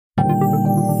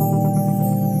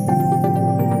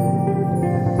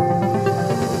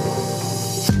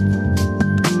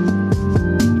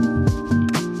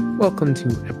Welcome to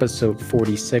episode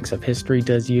 46 of History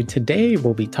Does You. Today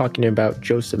we'll be talking about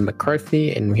Joseph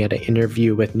McCarthy, and we had an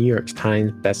interview with New York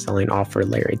Times bestselling author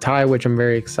Larry Tye, which I'm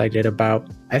very excited about.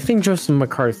 I think Joseph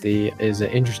McCarthy is an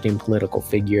interesting political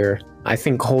figure. I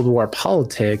think Cold War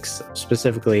politics,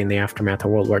 specifically in the aftermath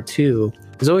of World War II,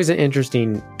 is always an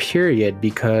interesting period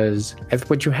because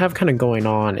what you have kind of going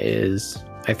on is,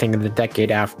 I think in the decade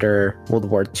after World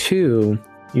War II,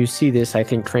 you see this, I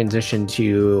think, transition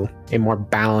to a more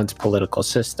balanced political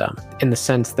system in the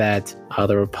sense that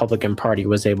the Republican Party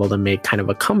was able to make kind of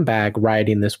a comeback,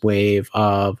 riding this wave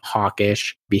of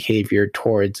hawkish behavior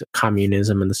towards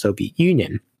communism and the Soviet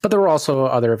Union. But there were also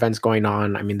other events going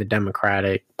on. I mean, the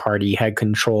Democratic Party had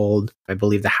controlled, I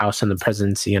believe, the House and the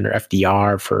presidency under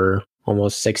FDR for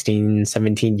almost 16,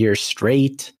 17 years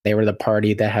straight. They were the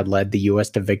party that had led the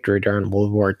U.S. to victory during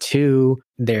World War II.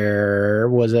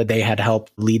 They had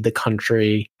helped lead the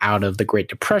country out of the Great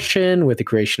Depression with the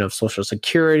creation of Social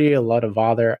Security, a lot of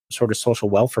other sort of social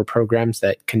welfare programs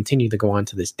that continue to go on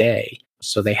to this day.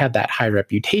 So they had that high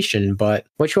reputation. But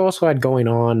what you also had going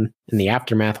on in the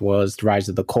aftermath was the rise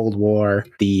of the Cold War,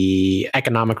 the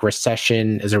economic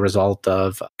recession as a result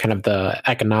of kind of the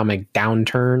economic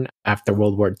downturn after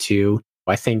World War II.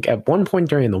 I think at one point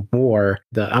during the war,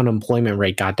 the unemployment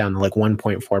rate got down to like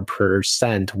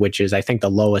 1.4%, which is, I think,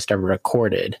 the lowest ever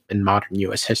recorded in modern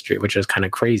U.S. history, which is kind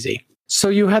of crazy. So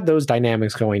you had those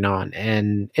dynamics going on.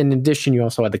 And in addition, you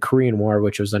also had the Korean War,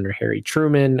 which was under Harry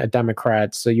Truman, a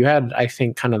Democrat. So you had, I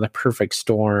think, kind of the perfect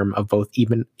storm of both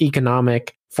even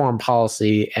economic, foreign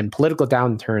policy, and political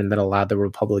downturn that allowed the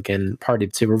Republican Party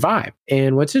to revive.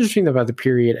 And what's interesting about the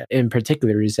period in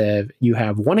particular is that you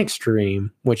have one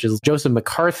extreme, which is Joseph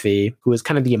McCarthy, who is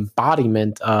kind of the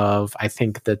embodiment of, I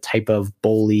think, the type of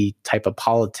bully type of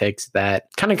politics that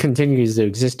kind of continues to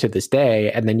exist to this day.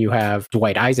 And then you have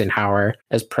Dwight Eisenhower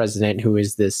as president, who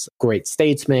is this great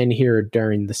statesman here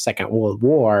during the Second World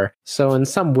War. So in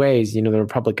some ways, the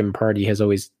Republican Party has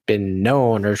always been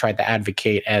known or tried to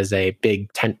advocate as a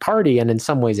big tent party, and in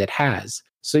some ways it has.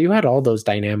 So you had all those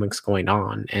dynamics going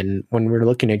on. And when we're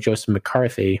looking at Joseph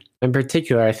McCarthy, in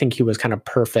particular, I think he was kind of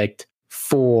perfect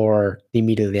for the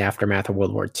immediately aftermath of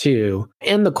World War II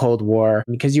and the Cold War,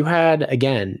 because you had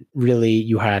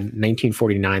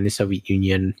 1949, the Soviet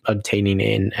Union obtaining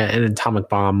an atomic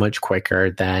bomb much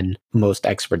quicker than most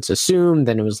experts assumed.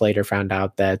 Then it was later found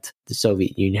out that the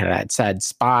Soviet Union had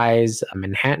spies, a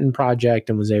Manhattan Project,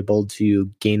 and was able to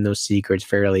gain those secrets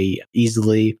fairly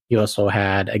easily. You also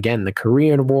had, again, the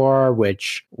Korean War,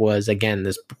 which was, again,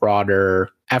 this broader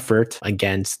effort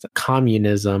against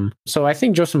communism. So I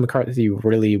think Joseph McCarthy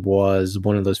really was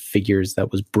one of those figures that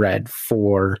was bred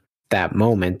for that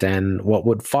moment. And what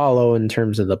would follow in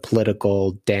terms of the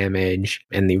political damage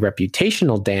and the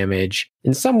reputational damage,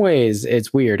 in some ways,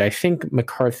 it's weird. I think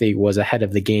McCarthy was ahead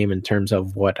of the game in terms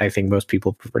of what I think most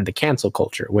people prefer, the cancel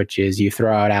culture, which is you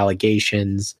throw out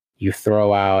allegations, you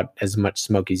throw out as much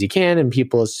smoke as you can, and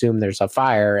people assume there's a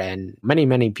fire. And many,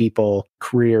 many people,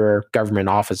 career government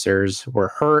officers, were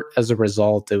hurt as a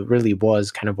result. It really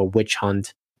was kind of a witch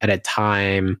hunt at a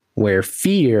time where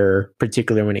fear,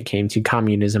 particularly when it came to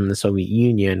communism and the Soviet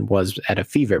Union, was at a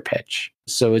fever pitch.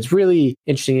 So it's really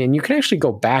interesting. And you can actually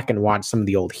go back and watch some of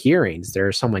the old hearings. There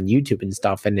are some on YouTube and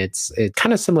stuff, and it's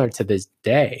kind of similar to this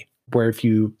day, where if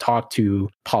you talk to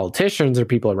politicians or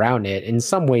people around it, in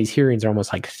some ways, hearings are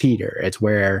almost like theater. It's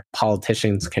where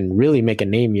politicians can really make a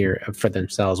name here for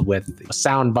themselves with a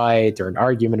soundbite or an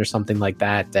argument or something like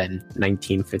that. Then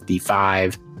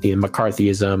 1955, the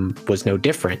McCarthyism was no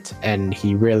different. And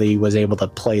he really was able to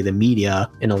play the media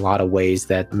in a lot of ways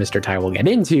that Mr. Tye will get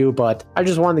into. But I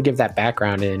just wanted to give that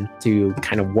background into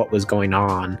kind of what was going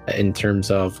on in terms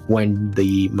of when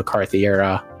the McCarthy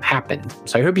era happened.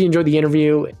 So I hope you enjoyed the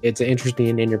interview. It's an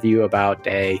interesting interview about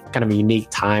a kind of a unique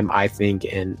time, I think,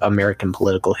 in American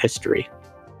political history.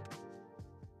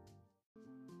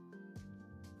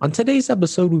 On today's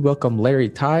episode, we welcome Larry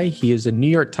Tye. He is a New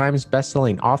York Times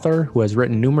bestselling author who has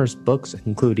written numerous books,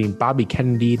 including Bobby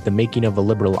Kennedy, The Making of a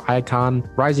Liberal Icon,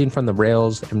 Rising from the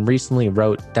Rails, and recently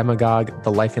wrote Demagogue,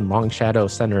 The Life and Long Shadow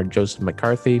of Senator Joseph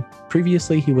McCarthy.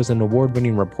 Previously, he was an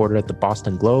award-winning reporter at the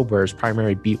Boston Globe, where his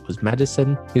primary beat was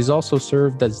medicine. He's also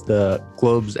served as the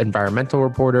Globe's environmental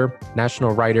reporter,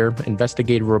 national writer,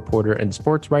 investigative reporter, and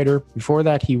sports writer. Before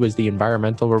that, he was the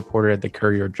environmental reporter at the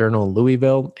Courier-Journal in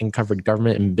Louisville and covered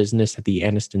government and business at the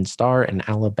Anniston Star in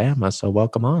Alabama. So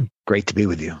welcome on. Great to be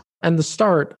with you. And to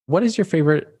start, what is your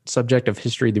favorite subject of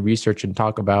history to research and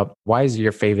talk about? Why is it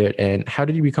your favorite? And how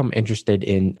did you become interested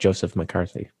in Joseph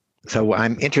McCarthy? So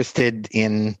I'm interested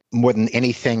in, more than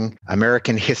anything,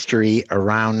 American history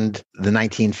around the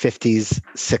 1950s,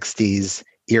 60s,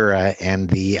 era.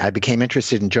 And I became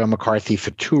interested in Joe McCarthy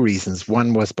for two reasons.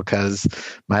 One was because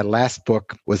my last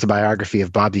book was a biography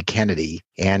of Bobby Kennedy,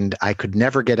 and I could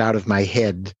never get out of my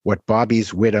head what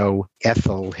Bobby's widow,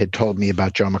 Ethel, had told me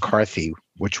about Joe McCarthy,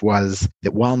 which was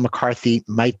that while McCarthy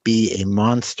might be a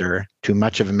monster to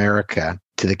much of America,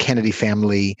 to the Kennedy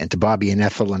family and to Bobby and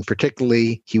Ethel, and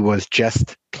particularly, he was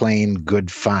just plain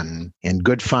good fun. And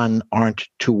good fun aren't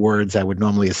two words I would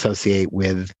normally associate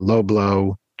with low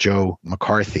blow Joe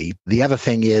McCarthy. The other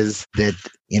thing is that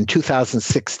in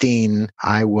 2016,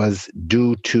 I was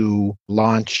due to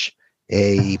launch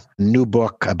a new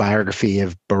book, a biography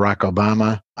of Barack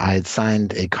Obama. I had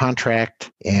signed a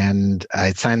contract, and I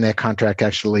had signed that contract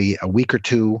actually a week or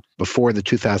two before the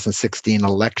 2016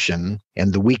 election.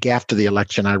 And the week after the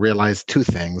election, I realized two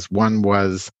things. One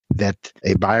was that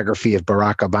a biography of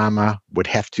Barack Obama would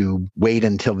have to wait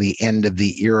until the end of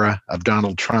the era of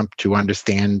Donald Trump to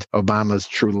understand Obama's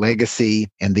true legacy.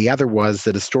 And the other was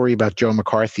that a story about Joe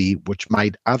McCarthy, which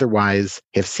might otherwise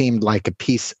have seemed like a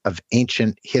piece of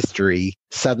ancient history,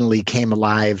 suddenly came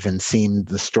alive and seemed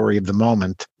the story of the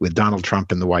moment with Donald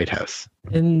Trump in the White House.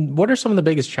 And what are some of the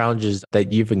biggest challenges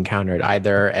that you've encountered,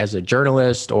 either as a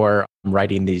journalist or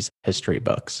writing these history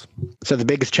books? So the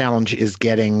biggest challenge is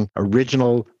getting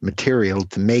original material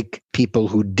to make people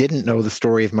who didn't know the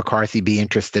story of McCarthy be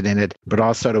interested in it, but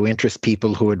also to interest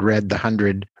people who had read the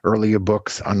 100 earlier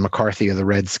books on McCarthy or the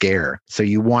Red Scare. So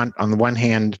you want, on the one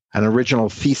hand, an original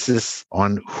thesis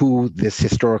on who this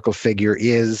historical figure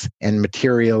is, and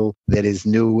material that is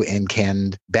new and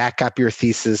can back up your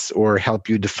thesis or help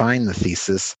you define the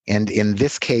thesis. And in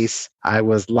this case, I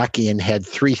was lucky and had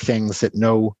three things that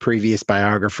no previous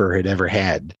biographer had ever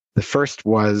had. The first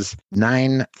was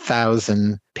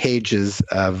 9,000 pages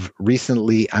of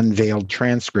recently unveiled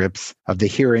transcripts of the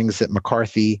hearings that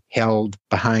McCarthy held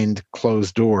behind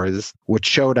closed doors, which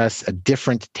showed us a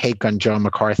different take on Joe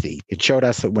McCarthy. It showed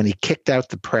us that when he kicked out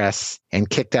the press and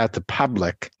kicked out the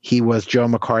public, he was Joe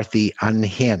McCarthy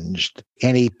unhinged.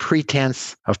 Any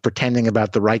pretense of pretending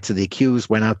about the rights of the accused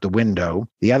went out the window.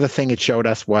 The other thing it showed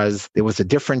us was there was a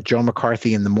different Joe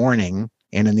McCarthy in the morning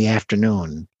and in the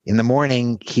afternoon. In the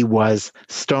morning, he was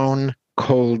stone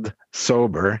cold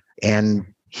sober, and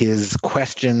his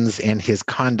questions and his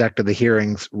conduct of the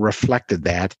hearings reflected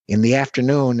that. In the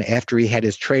afternoon, after he had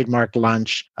his trademark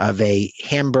lunch of a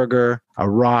hamburger, a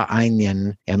raw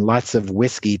onion, and lots of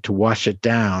whiskey to wash it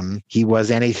down, he was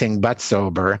anything but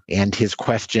sober, and his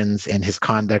questions and his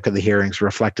conduct of the hearings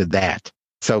reflected that.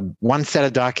 So one set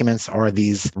of documents are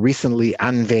these recently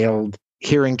unveiled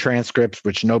hearing transcripts,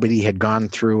 which nobody had gone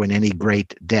through in any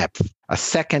great depth. A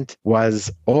second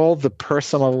was all the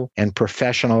personal and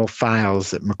professional files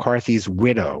that McCarthy's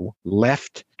widow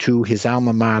left to his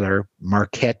alma mater,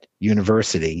 Marquette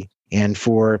University. And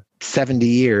for 70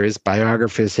 years,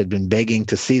 biographers had been begging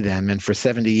to see them. And for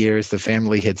 70 years, the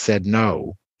family had said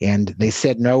no. And they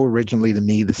said no originally to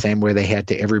me the same way they had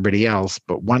to everybody else.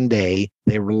 But one day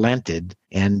they relented,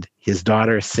 and his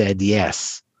daughter said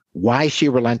yes. Why she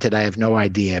relented, I have no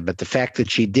idea, but the fact that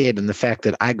she did, and the fact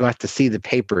that I got to see the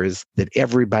papers that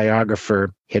every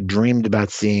biographer had dreamed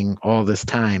about seeing all this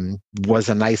time, was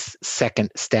a nice second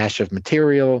stash of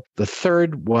material. The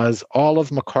third was all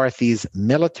of McCarthy's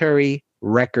military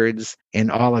records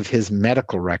and all of his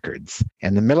medical records.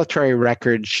 And the military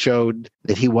records showed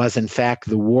that he was, in fact,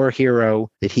 the war hero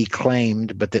that he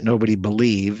claimed, but that nobody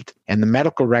believed. And the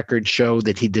medical records showed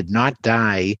that he did not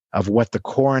die of what the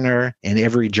coroner and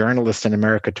every journalist in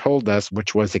America told us,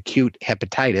 which was acute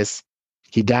hepatitis.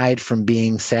 He died from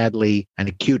being, sadly, an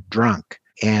acute drunk.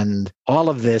 And all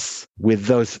of this with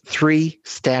those three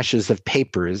stashes of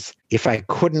papers. If I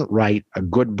couldn't write a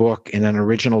good book and an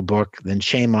original book, then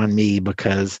shame on me,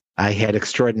 because I had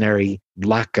extraordinary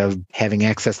luck of having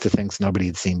access to things nobody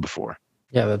had seen before.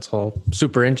 Yeah, that's all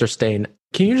super interesting.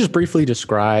 Can you just briefly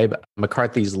describe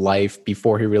McCarthy's life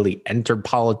before he really entered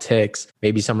politics,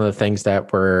 maybe some of the things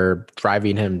that were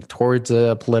driving him towards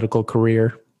a political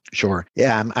career? Sure.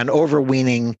 Yeah, an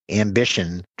overweening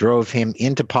ambition drove him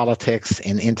into politics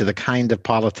and into the kind of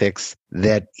politics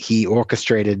that he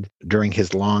orchestrated during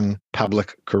his long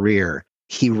public career.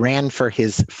 He ran for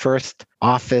his first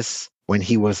office when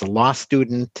he was a law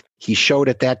student. He showed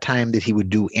at that time that he would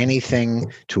do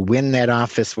anything to win that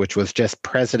office, which was just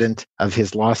president of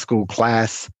his law school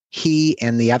class. He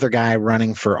and the other guy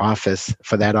running for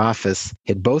that office,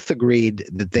 had both agreed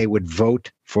that they would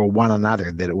vote for one another,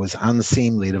 that it was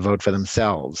unseemly to vote for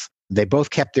themselves. They both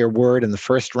kept their word in the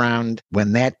first round.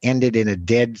 When that ended in a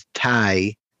dead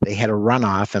tie, they had a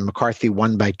runoff and McCarthy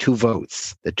won by 2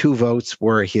 votes. The 2 votes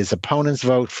were his opponent's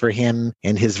vote for him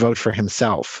and his vote for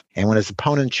himself. And when his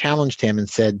opponent challenged him and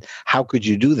said, how could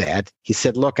you do that? He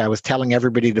said, look, I was telling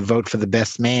everybody to vote for the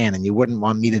best man and you wouldn't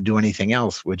want me to do anything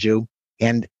else, would you?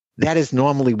 And that is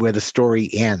normally where the story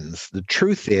ends. The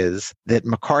truth is that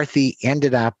McCarthy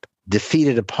ended up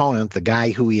defeated opponent, the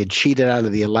guy who he had cheated out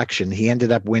of the election. He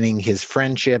ended up winning his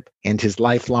friendship and his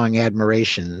lifelong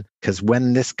admiration, because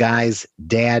when this guy's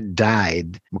dad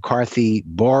died, McCarthy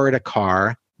borrowed a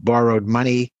car, borrowed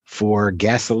money for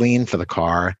gasoline for the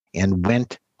car, and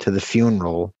went to the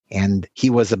funeral. And he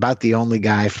was about the only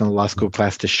guy from the law school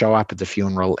class to show up at the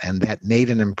funeral, and that made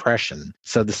an impression.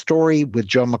 So the story with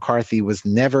Joe McCarthy was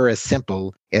never as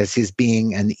simple as his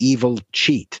being an evil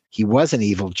cheat. He was an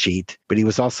evil cheat, but he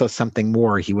was also something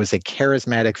more. He was a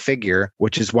charismatic figure,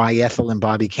 which is why Ethel and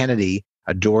Bobby Kennedy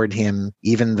adored him,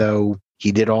 even though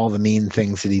he did all the mean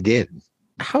things that he did.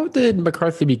 How did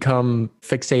McCarthy become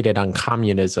fixated on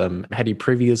communism? Had he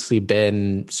previously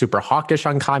been super hawkish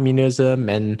on communism?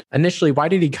 And initially, why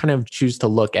did he kind of choose to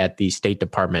look at the State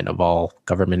Department of all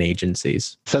government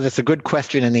agencies? So that's a good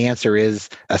question. And the answer is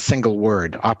a single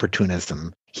word: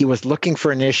 opportunism. He was looking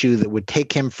for an issue that would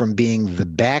take him from being the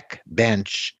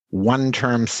backbench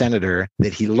one-term senator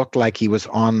that he looked like he was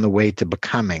on the way to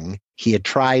becoming. He had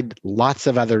tried lots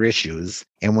of other issues.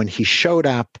 And when he showed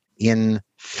up in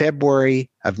February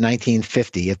of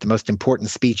 1950 at the most important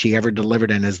speech he ever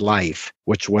delivered in his life,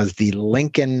 which was the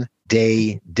Lincoln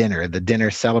Day dinner, the dinner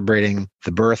celebrating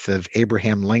the birth of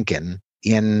Abraham Lincoln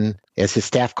in, as his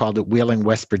staff called it, Wheeling,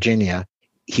 West Virginia,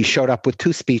 he showed up with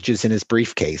 2 speeches in his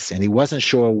briefcase, and he wasn't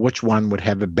sure which one would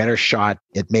have a better shot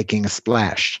at making a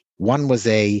splash. One was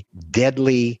a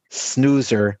deadly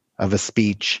snoozer of a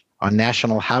speech on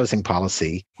national housing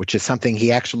policy, which is something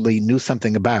he actually knew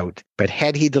something about. But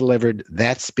had he delivered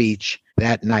that speech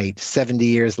that night, 70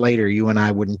 years later, you and I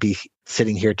wouldn't be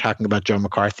sitting here talking about Joe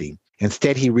McCarthy.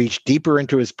 Instead, he reached deeper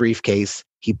into his briefcase.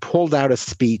 He pulled out a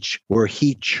speech where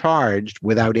he charged,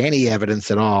 without any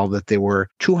evidence at all, that there were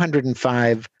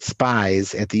 205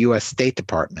 spies at the U.S. State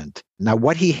Department. Now,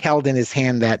 what he held in his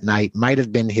hand that night might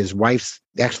have been his wife's,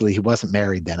 actually, he wasn't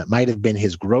married then. It might have been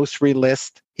his grocery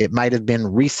list. It might have been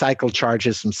recycled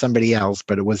charges from somebody else,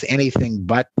 but it was anything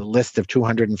but the list of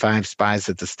 205 spies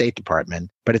at the State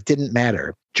Department. But it didn't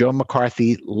matter. Joe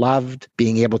McCarthy loved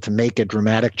being able to make a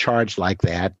dramatic charge like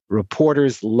that.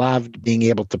 Reporters loved being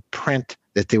able to print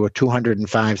that there were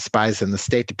 205 spies in the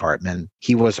State Department.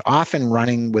 He was often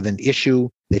running with an issue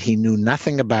that he knew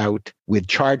nothing about, with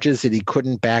charges that he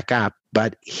couldn't back up.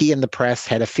 But he and the press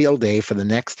had a field day for the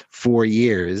next 4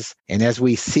 years. And as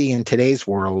we see in today's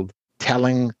world,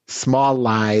 telling small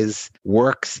lies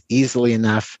works easily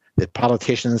enough that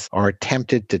politicians are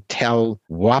tempted to tell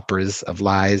whoppers of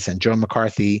lies. And Joe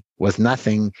McCarthy was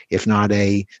nothing if not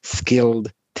a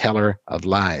skilled teller of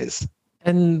lies.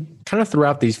 And kind of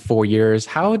throughout these 4 years,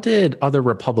 how did other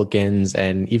Republicans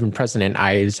and even President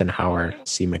Eisenhower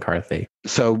see McCarthy?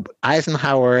 So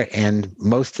Eisenhower and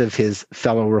most of his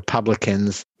fellow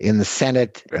Republicans in the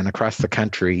Senate and across the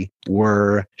country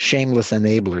were shameless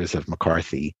enablers of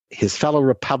McCarthy. His fellow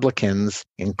Republicans,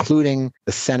 including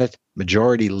the Senate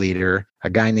Majority Leader,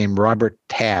 a guy named Robert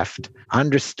Taft,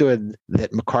 understood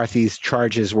that McCarthy's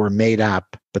charges were made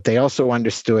up, but they also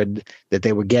understood that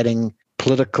they were getting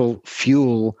political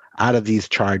fuel out of these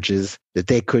charges, that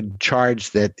they could charge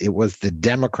that it was the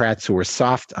Democrats who were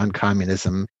soft on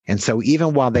communism. And so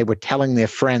even while they were telling their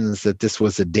friends that this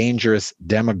was a dangerous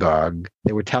demagogue,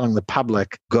 they were telling the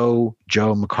public, go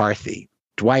Joe McCarthy.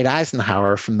 Dwight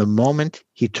Eisenhower, from the moment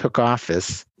he took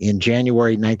office in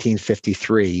January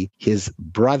 1953, his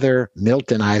brother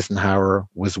Milton Eisenhower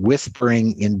was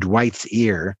whispering in Dwight's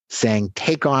ear, saying,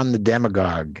 take on the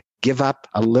demagogue. Give up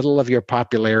a little of your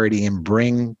popularity and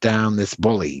bring down this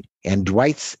bully. And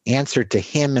Dwight's answer to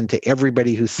him and to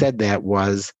everybody who said that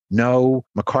was, no,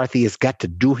 McCarthy has got to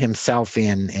do himself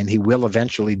in, and he will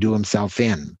eventually do himself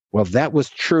in. Well, that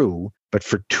was true. But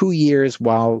for 2 years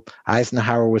while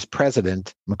Eisenhower was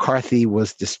president, McCarthy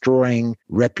was destroying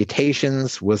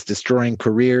reputations, was destroying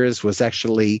careers, was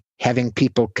actually having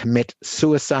people commit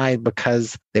suicide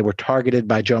because they were targeted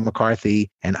by Joe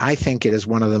McCarthy. And I think it is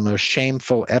one of the most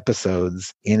shameful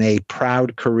episodes in a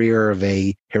proud career of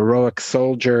a heroic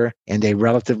soldier and a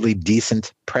relatively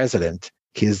decent president.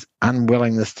 His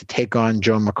unwillingness to take on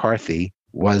Joe McCarthy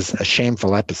was a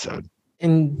shameful episode.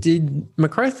 And did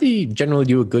McCarthy generally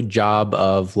do a good job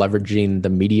of leveraging the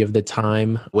media of the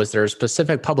time? Was there a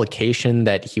specific publication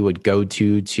that he would go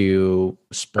to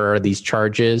spur these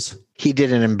charges? He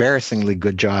did an embarrassingly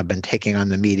good job in taking on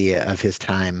the media of his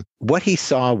time. what he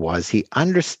saw was he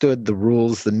understood the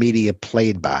rules the media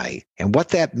played by. And what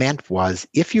that meant was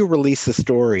if you release a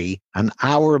story an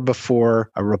hour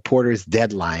before a reporter's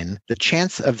deadline, the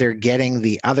chance of their getting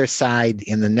the other side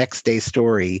in the next day's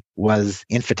story was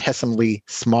infinitesimally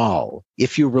small.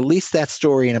 If you release that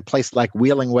story in a place like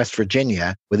Wheeling, West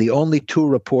Virginia, where the only two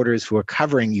reporters who are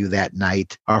covering you that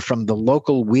night are from the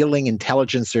local Wheeling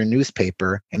Intelligencer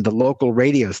newspaper and the local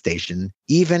radio station,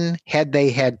 even had they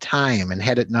had time and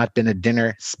had it not been a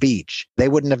dinner speech, they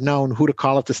wouldn't have known who to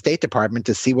call at the State Department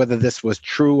to see whether this was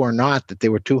true or not, that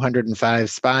there were 205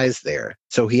 spies there.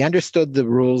 So he understood the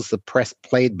rules the press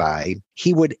played by.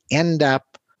 He would end up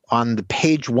on the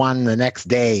page one the next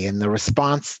day, and the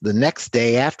response the next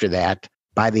day after that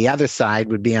by the other side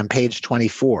would be on page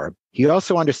 24. He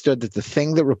also understood that the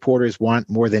thing that reporters want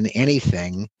more than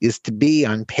anything is to be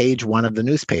on page one of the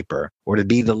newspaper or to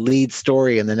be the lead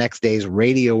story in the next day's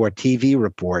radio or TV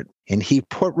report. And he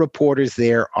put reporters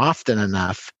there often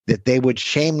enough that they would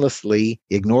shamelessly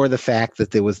ignore the fact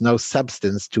that there was no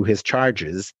substance to his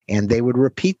charges, and they would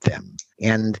repeat them.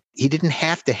 And he didn't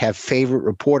have to have favorite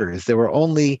reporters. There were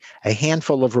only a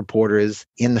handful of reporters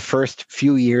in the first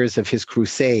few years of his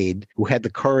crusade who had the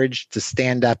courage to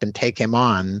stand up and take him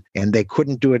on, and they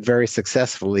couldn't do it very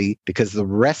successfully because the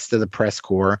rest of the press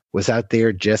corps was out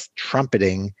there just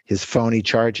trumpeting his phony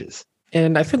charges.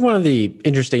 And I think one of the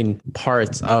interesting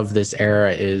parts of this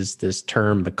era is this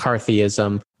term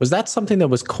McCarthyism. Was that something that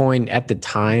was coined at the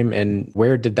time, and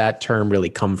where did that term really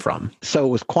come from? So it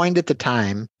was coined at the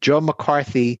time. Joe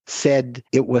McCarthy said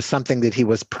it was something that he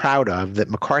was proud of, that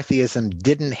McCarthyism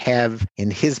didn't have in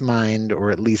his mind,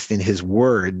 or at least in his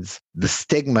words, the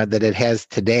stigma that it has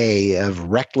today of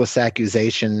reckless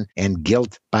accusation and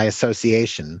guilt by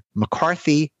association.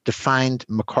 McCarthy defined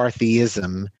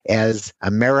McCarthyism as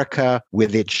America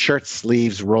with its shirt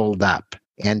sleeves rolled up.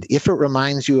 And if it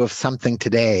reminds you of something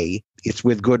today, it's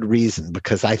with good reason,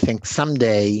 because I think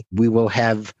someday we will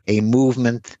have a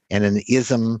movement and an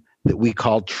ism that we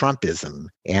call Trumpism.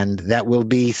 And that will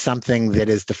be something that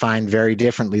is defined very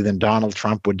differently than Donald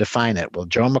Trump would define it. Well,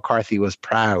 Joe McCarthy was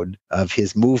proud of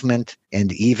his movement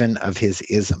and even of his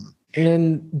ism.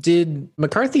 And did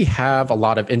McCarthy have a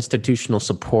lot of institutional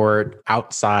support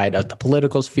outside of the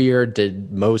political sphere?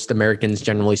 Did most Americans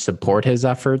generally support his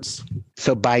efforts?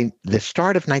 So by the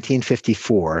start of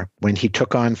 1954, when he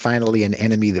took on finally an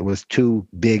enemy that was too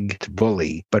big to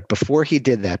bully, but before he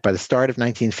did that, by the start of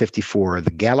 1954,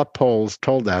 the Gallup polls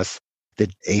told us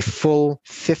that a full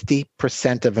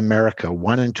 50% of America,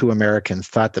 1 in 2 Americans,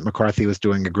 thought that McCarthy was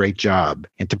doing a great job.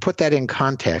 And to put that in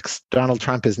context, Donald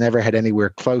Trump has never had anywhere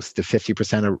close to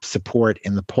 50% of support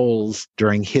in the polls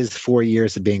during his 4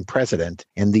 years of being president.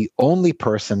 And the only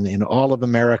person in all of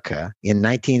America in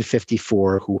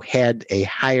 1954 who had a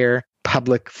higher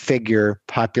public figure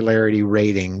popularity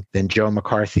rating than Joe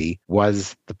McCarthy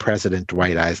was the president,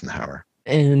 Dwight Eisenhower.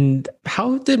 And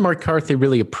how did McCarthy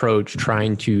really approach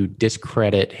trying to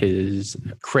discredit his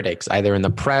critics, either in the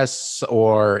press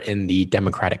or in the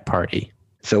Democratic Party?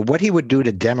 So what he would do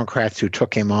to Democrats who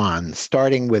took him on,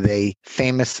 starting with a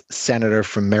famous senator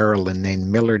from Maryland named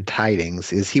Millard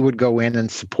Tydings, is he would go in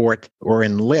and support or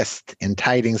enlist, in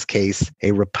Tydings' case,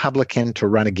 a Republican to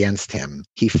run against him.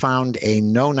 He found a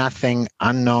know-nothing,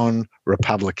 unknown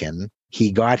Republican. He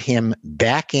got him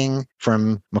backing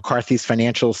from McCarthy's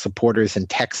financial supporters in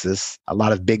Texas, a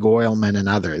lot of big oilmen and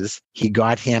others. He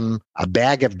got him a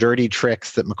bag of dirty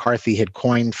tricks that McCarthy had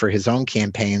coined for his own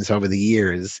campaigns over the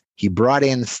years. He brought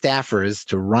in staffers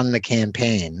to run the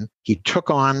campaign. He took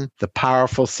on the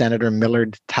powerful Senator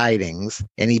Millard Tydings,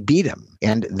 and he beat him.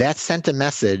 And that sent a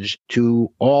message to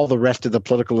all the rest of the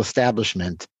political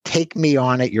establishment: take me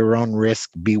on at your own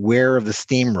risk. Beware of the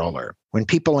steamroller. When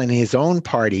people in his own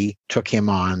party took him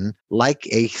on, like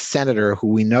a senator who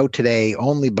we know today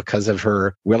only because of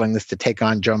her willingness to take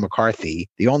on Joe McCarthy,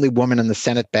 the only woman in the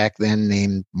Senate back then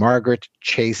named Margaret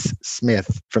Chase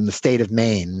Smith from the state of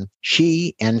Maine,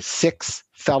 she and 6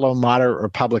 fellow moderate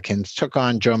Republicans took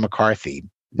on Joe McCarthy.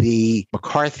 They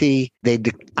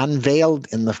unveiled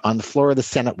on the floor of the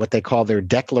Senate what they call their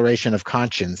Declaration of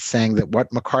Conscience, saying that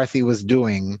what McCarthy was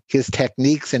doing, his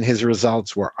techniques and his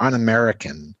results were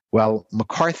un-American. Well,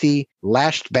 McCarthy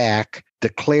lashed back,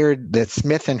 declared that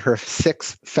Smith and her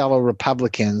 6 fellow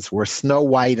Republicans were Snow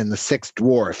White and the 6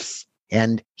 dwarfs.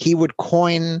 And he would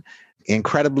coin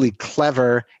incredibly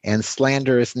clever and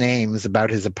slanderous names about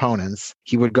his opponents.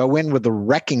 He would go in with a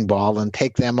wrecking ball and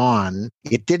take them on.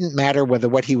 It didn't matter whether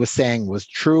what he was saying was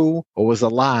true or was a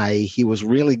lie. He was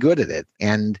really good at it.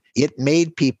 And it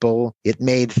made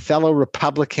fellow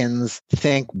Republicans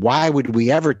think, why would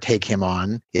we ever take him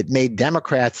on? It made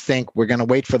Democrats think we're going to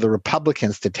wait for the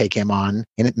Republicans to take him on.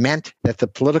 And it meant that the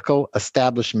political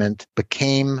establishment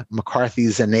became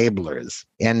McCarthy's enablers.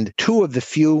 And two of the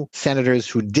few senators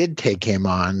who did take him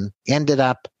on ended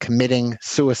up committing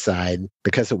suicide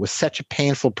because it was such a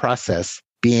painful process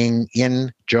being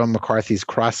in Joe McCarthy's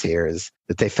crosshairs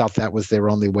that they felt that was their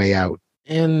only way out.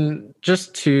 And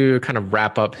just to kind of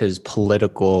wrap up his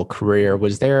political career,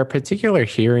 was there a particular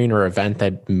hearing or event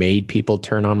that made people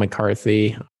turn on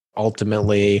McCarthy?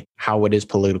 Ultimately, how would his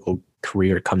political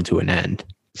career come to an end?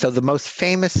 So the most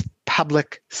famous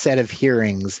public set of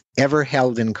hearings ever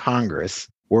held in Congress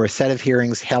were a set of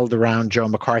hearings held around Joe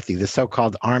McCarthy, the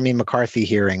so-called Army McCarthy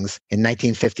hearings in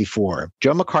 1954.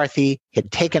 Joe McCarthy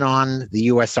had taken on the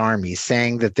U.S. Army,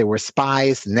 saying that there were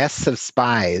spies, nests of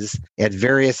spies at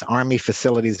various Army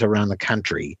facilities around the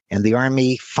country, and the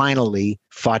Army finally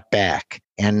fought back.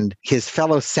 And his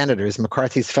fellow senators,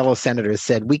 McCarthy's fellow senators,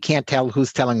 said, we can't tell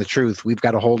who's telling the truth. We've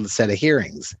got to hold a set of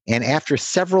hearings. And after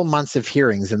several months of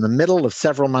hearings, in the middle of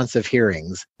several months of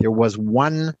hearings, there was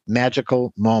one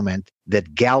magical moment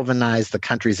that galvanized the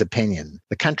country's opinion.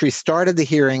 The country started the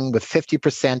hearing with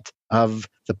 50% of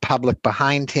the public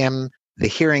behind him. The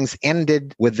hearings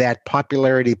ended with that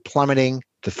popularity plummeting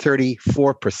to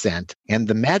 34%. And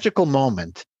the magical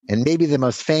moment, and maybe the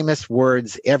most famous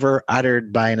words ever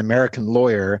uttered by an American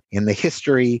lawyer in the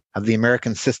history of the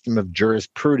American system of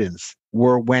jurisprudence,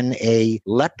 were when a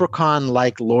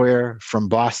leprechaun-like lawyer from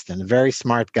Boston, a very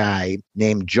smart guy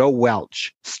named Joe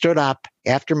Welch, stood up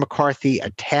after McCarthy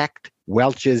attacked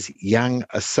Welch's young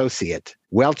associate.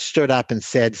 Welch stood up and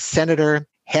said, Senator,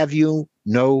 have you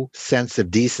no sense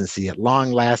of decency? At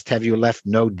long last, have you left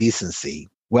no decency?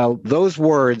 Well, those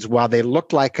words, while they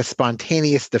looked like a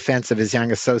spontaneous defense of his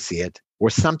young associate, were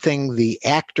something the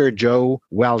actor Joe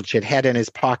Welch had had in his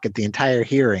pocket the entire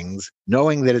hearings,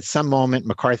 knowing that at some moment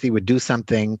McCarthy would do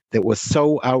something that was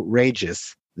so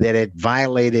outrageous that it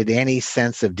violated any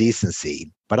sense of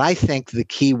decency. But I think the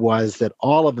key was that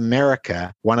all of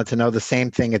America wanted to know the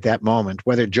same thing at that moment.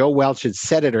 Whether Joe Welch had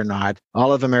said it or not,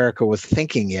 all of America was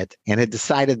thinking it and had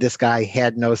decided this guy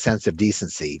had no sense of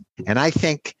decency. And I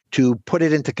think, to put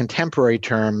it into contemporary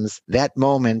terms, that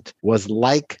moment was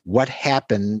like what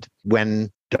happened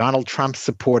when Donald Trump's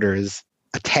supporters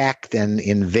attacked and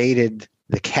invaded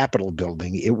the Capitol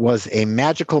building. It was a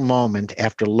magical moment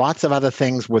after lots of other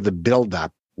things were the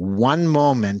buildup. One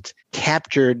moment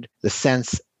captured the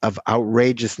sense of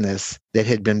outrageousness that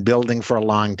had been building for a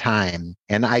long time.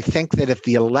 And I think that if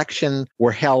the election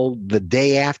were held the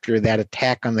day after that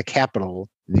attack on the Capitol,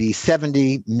 the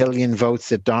 70 million votes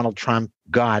that Donald Trump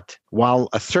got, while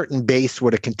a certain base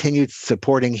would have continued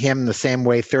supporting him the same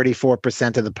way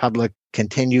 34% of the public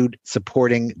continued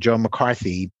supporting Joe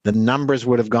McCarthy, the numbers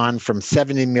would have gone from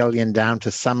 70 million down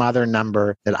to some other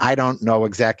number that I don't know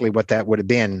exactly what that would have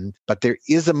been. But there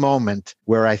is a moment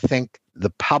where I think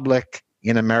the public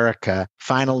in America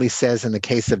finally says, in the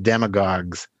case of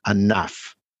demagogues,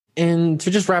 enough. And to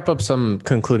just wrap up some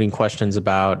concluding questions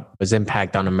about his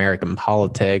impact on American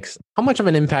politics, how much of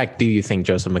an impact do you think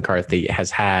Joseph McCarthy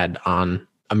has had on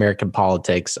American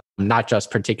politics, not just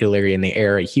particularly in the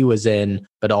era he was in,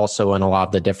 but also in a lot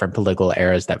of the different political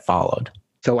eras that followed?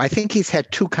 So I think he's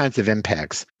had two kinds of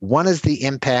impacts. One is the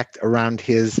impact around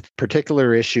his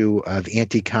particular issue of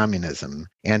anti-communism.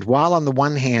 And while on the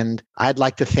one hand, I'd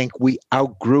like to think we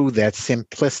outgrew that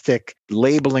simplistic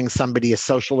labeling somebody a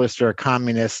socialist or a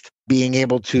communist, being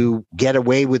able to get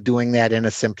away with doing that in a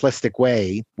simplistic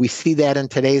way, we see that in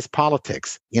today's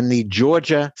politics. In the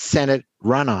Georgia Senate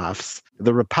runoffs,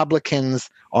 the Republicans'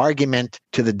 argument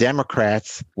to the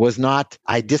Democrats was not,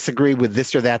 I disagree with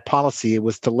this or that policy. It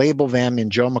was to label them in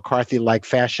Joe McCarthy-like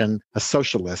fashion a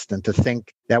socialist and to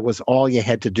think that was all you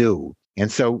had to do.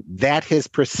 And so that has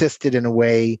persisted in a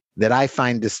way that I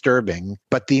find disturbing.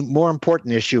 But the more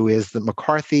important issue is that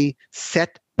McCarthy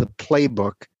set the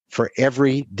playbook for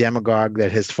every demagogue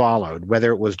that has followed,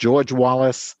 whether it was George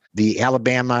Wallace, the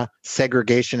Alabama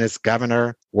segregationist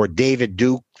governor, or David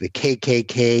Duke, the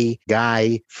KKK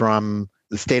guy from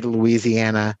the state of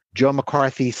Louisiana. Joe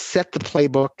McCarthy set the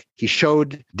playbook. He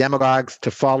showed demagogues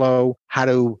to follow how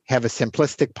to have a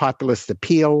simplistic populist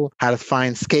appeal, how to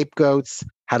find scapegoats,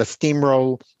 how to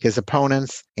steamroll his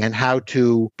opponents, and how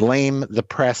to blame the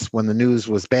press when the news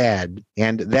was bad.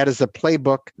 And that is a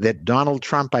playbook that Donald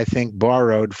Trump, I think,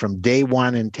 borrowed from day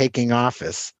one in taking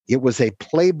office. It was a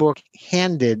playbook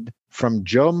handed from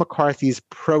Joe McCarthy's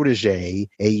protege,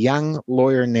 a young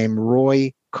lawyer named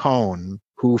Roy Cohn,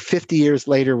 who 50 years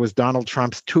later was Donald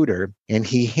Trump's tutor, and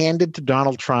he handed to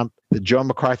Donald Trump the Joe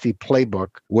McCarthy playbook,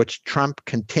 which Trump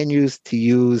continues to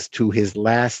use to his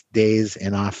last days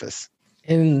in office.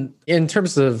 In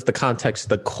terms of the context of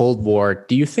the Cold War,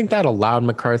 do you think that allowed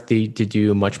McCarthy to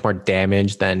do much more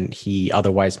damage than he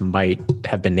otherwise might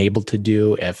have been able to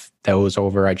do if those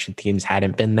overarching themes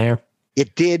hadn't been there?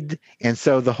 It did. And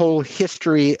so the whole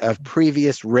history of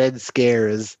previous Red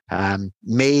Scares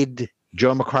made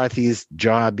Joe McCarthy's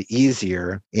job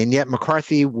easier. And yet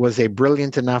McCarthy was a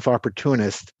brilliant enough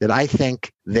opportunist that I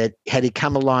think that had he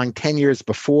come along 10 years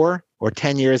before or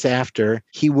 10 years after,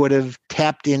 he would have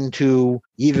tapped into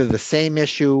either the same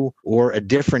issue or a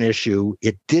different issue.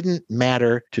 It didn't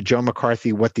matter to Joe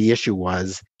McCarthy what the issue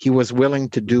was. He was willing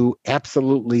to do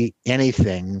absolutely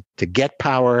anything to get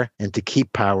power and to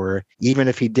keep power, even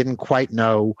if he didn't quite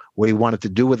know what he wanted to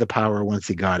do with the power once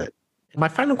he got it. My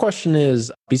final question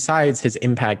is, besides his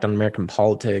impact on American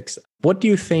politics, what do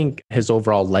you think his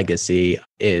overall legacy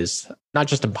is? Not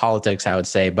just in politics, I would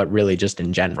say, but really just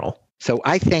in general. So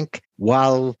I think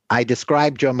while I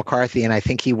describe Joe McCarthy and I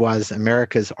think he was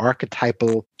America's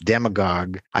archetypal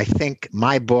demagogue, I think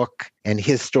my book and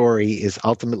his story is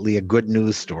ultimately a good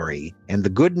news story. And the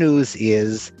good news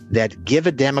is that give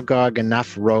a demagogue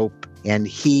enough rope and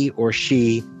he or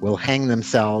she will hang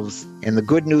themselves. And the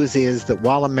good news is that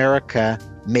while America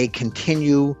may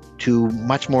continue to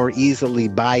much more easily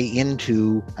buy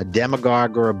into a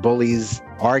demagogue or a bully's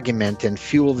argument and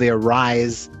fuel their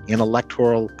rise in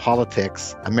electoral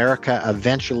politics, America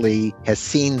eventually has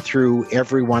seen through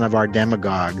every one of our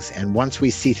demagogues. And once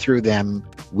we see through them,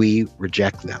 we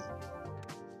reject them.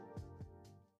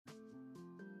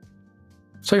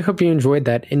 So I hope you enjoyed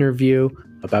that interview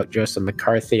about Joseph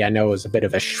McCarthy. I know it was a bit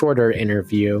of a shorter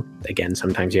interview. Again,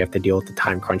 sometimes you have to deal with the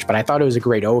time crunch, but I thought it was a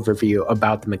great overview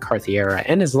about the McCarthy era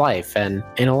and his life. And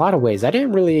in a lot of ways, I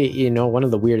didn't really, one of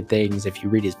the weird things, if you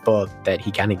read his book, that he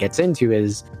kind of gets into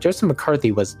is Joseph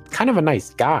McCarthy was kind of a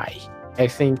nice guy. I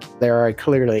think there are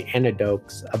clearly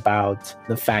anecdotes about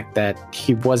the fact that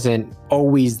he wasn't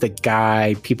always the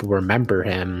guy people remember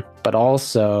him, but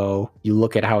also you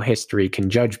look at how history can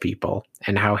judge people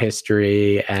and how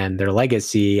history and their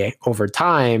legacy over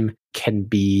time can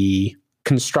be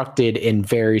constructed in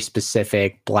very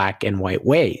specific black and white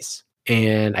ways.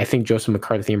 And I think Joseph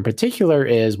McCarthy in particular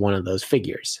is one of those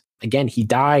figures. Again, he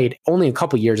died only a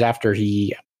couple years after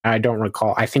I don't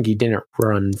recall. I think he didn't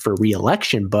run for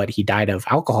re-election, but he died of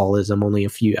alcoholism I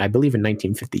believe in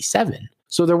 1957.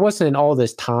 So there wasn't all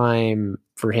this time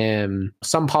for him.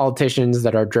 Some politicians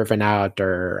that are driven out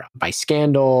or by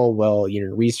scandal will,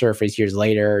 resurface years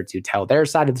later to tell their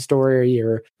side of the story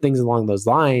or things along those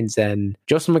lines. And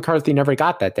Joseph McCarthy never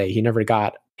got that day. He never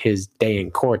got his day in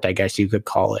court, I guess you could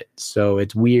call it. So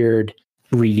it's weird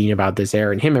reading about this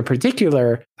era, and him in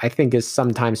particular, I think is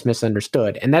sometimes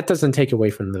misunderstood. And that doesn't take away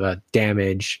from the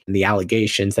damage and the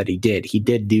allegations that he did. He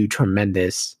did do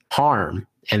tremendous harm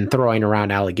and throwing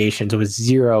around allegations with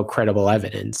zero credible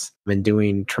evidence and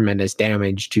doing tremendous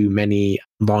damage to many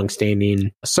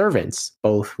longstanding servants,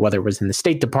 both whether it was in the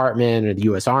State Department or the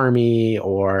U.S. Army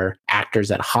or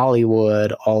actors at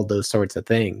Hollywood, all those sorts of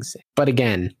things. But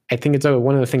again, I think it's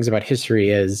one of the things about history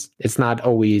is it's not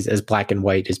always as black and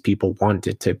white as people want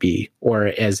it to be or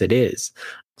as it is.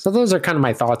 So those are kind of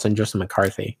my thoughts on Joseph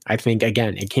McCarthy. I think,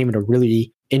 again, it came at a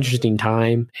really interesting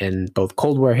time in both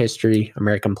Cold War history,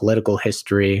 American political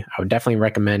history. I would definitely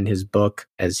recommend his book.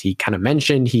 As he kind of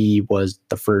mentioned, he was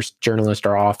the first journalist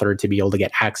or author to be able to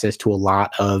get access to a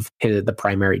lot of the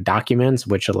primary documents,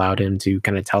 which allowed him to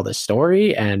kind of tell the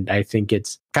story. And I think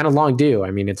it's kind of long due.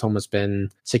 I mean, it's almost been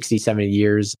 60, 70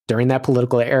 years during that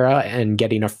political era, and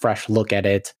getting a fresh look at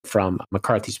it from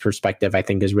McCarthy's perspective, I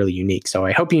think is really unique. So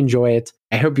I hope you enjoy it.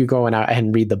 I hope you go out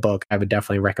and read the book. I would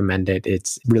definitely recommend it.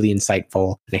 It's really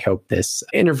insightful. And I hope this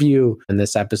interview and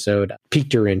this episode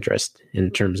piqued your interest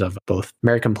in terms of both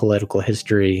American political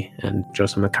history and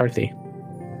Joseph McCarthy.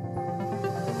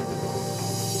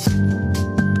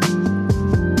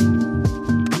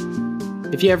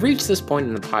 If you have reached this point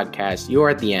in the podcast, you are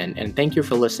at the end, and thank you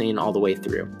for listening all the way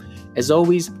through. As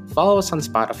always, follow us on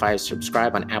Spotify,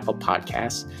 subscribe on Apple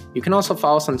Podcasts. You can also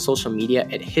follow us on social media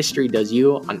at History Does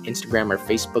You on Instagram or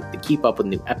Facebook to keep up with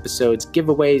new episodes,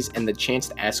 giveaways, and the chance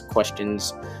to ask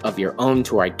questions of your own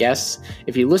to our guests.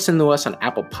 If you listen to us on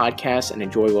Apple Podcasts and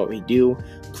enjoy what we do,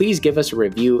 please give us a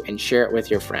review and share it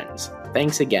with your friends.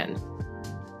 Thanks again.